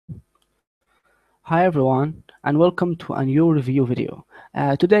Hi everyone, and welcome to a new review video.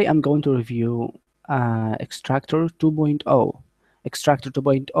 Today I'm going to review Xtractor 2.0. Xtractor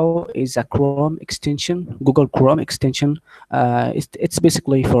 2.0 is a Chrome extension, Google Chrome extension. It's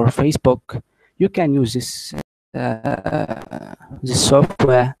basically for Facebook. You can use this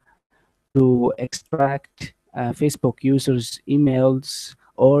software to extract Facebook users' emails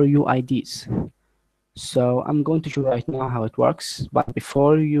or UIDs. So I'm going to show you right now how it works. But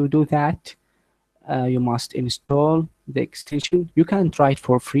before you do that, you must install the extension. You can try it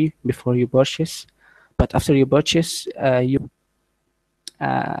for free before you purchase, but after you purchase, you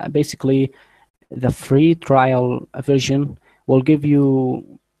basically the free trial version will give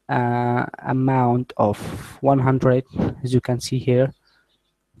you amount of 100, as you can see here.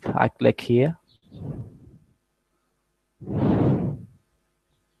 I click here.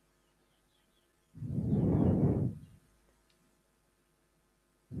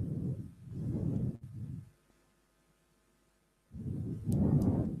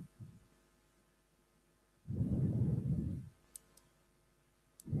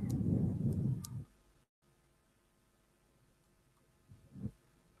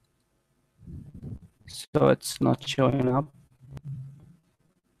 So it's not showing up.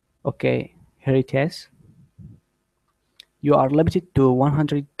 Okay, here it is. You are limited to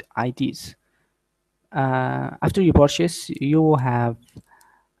 100 IDs. After you purchase, you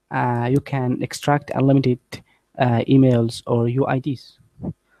can extract unlimited emails or UIDs.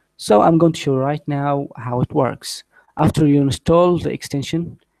 So I'm going to show you right now how it works. After you install the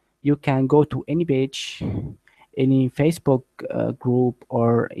extension, you can go to any page, any Facebook group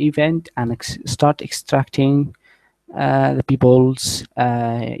or event, and start extracting the people's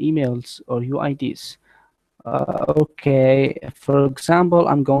emails or UIDs. Okay, for example,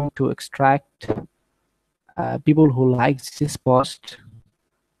 I'm going to extract people who like this post.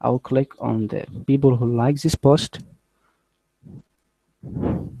 I'll click on the people who like this post.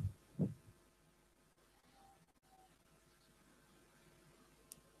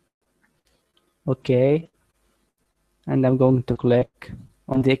 Okay, and I'm going to click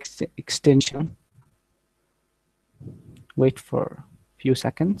on the extension. Wait for a few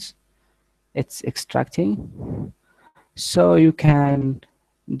seconds. It's extracting. So you can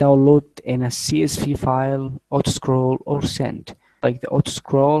download in a CSV file, auto scroll, or send. Like the auto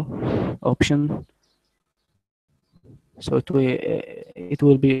scroll option, so it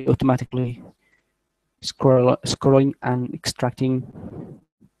will be automatically scrolling and extracting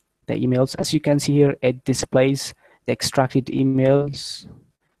the emails. As you can see here, it displays the extracted emails,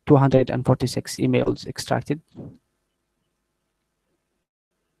 246 emails extracted.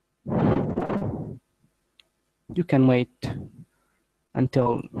 You can wait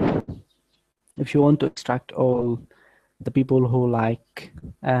until, if you want to extract all the people who like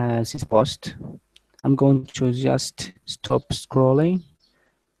this post, I'm going to just stop scrolling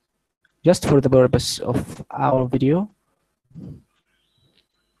just for the purpose of our video.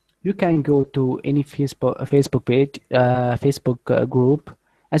 You can go to any Facebook page, Facebook group.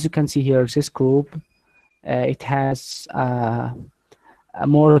 As you can see here, this group, it has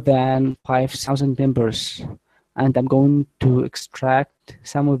more than 5,000 members, and I'm going to extract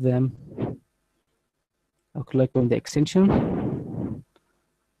some of them. I'll click on the extension,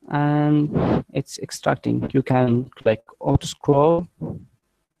 and it's extracting. You can click auto scroll,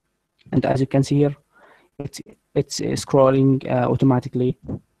 and as you can see here, it's scrolling automatically.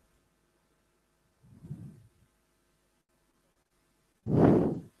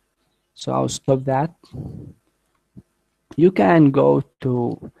 So I'll stop that. You can go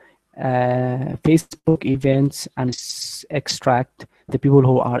to Facebook events and extract the people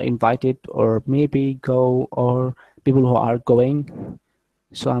who are invited, or maybe go, or people who are going.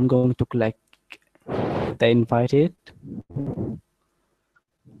 So I'm going to click the invited.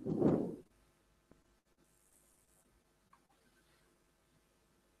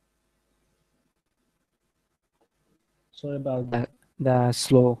 Sorry about the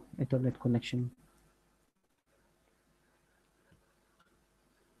slow internet connection.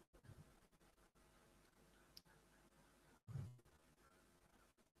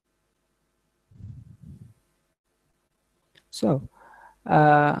 So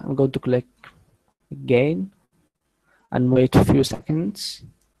I'm going to click again and wait a few seconds.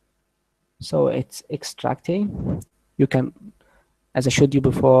 So it's extracting. You can, as I showed you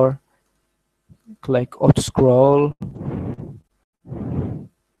before, click auto scroll.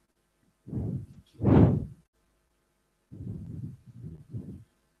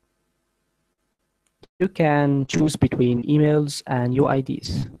 You can choose between emails and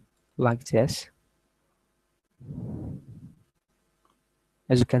UIDs like this.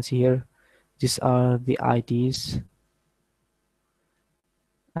 As you can see here, These are the IDs,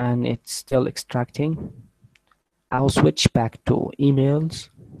 and it's still extracting. I'll switch back to emails.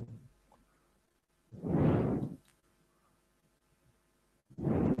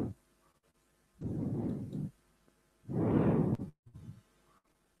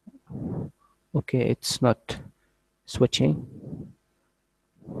 Okay, it's not switching.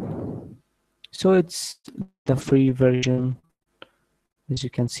 So it's the free version. As you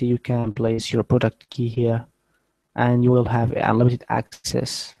can see, you can place your product key here and you will have unlimited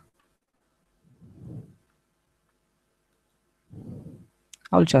access.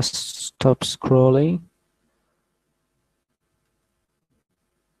 I'll just stop scrolling.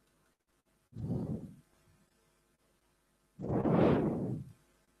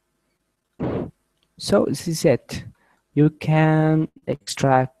 So this is it. You can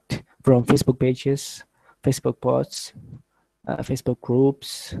extract from Facebook pages, Facebook posts, Facebook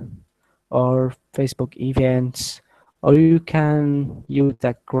groups, or Facebook events, or you can use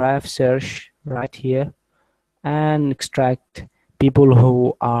the graph search right here and extract people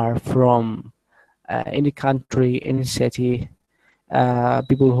who are from any country, any city,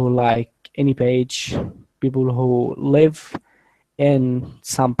 people who like any page, people who live in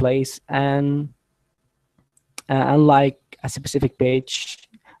some place and unlike a specific page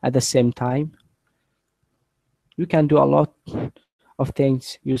at the same time. You can do a lot of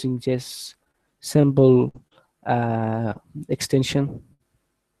things using this simple uh, extension.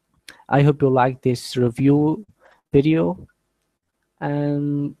 I hope you like this review video,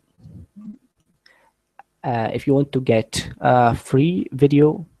 and if you want to get a free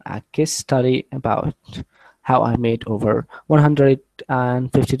video, a case study about how I made over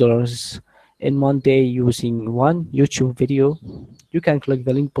 $150 in one day using one YouTube video, you can click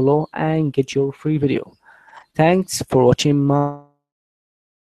the link below and get your free video. Thanks for watching my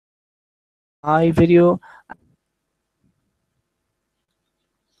video. I hope you like it.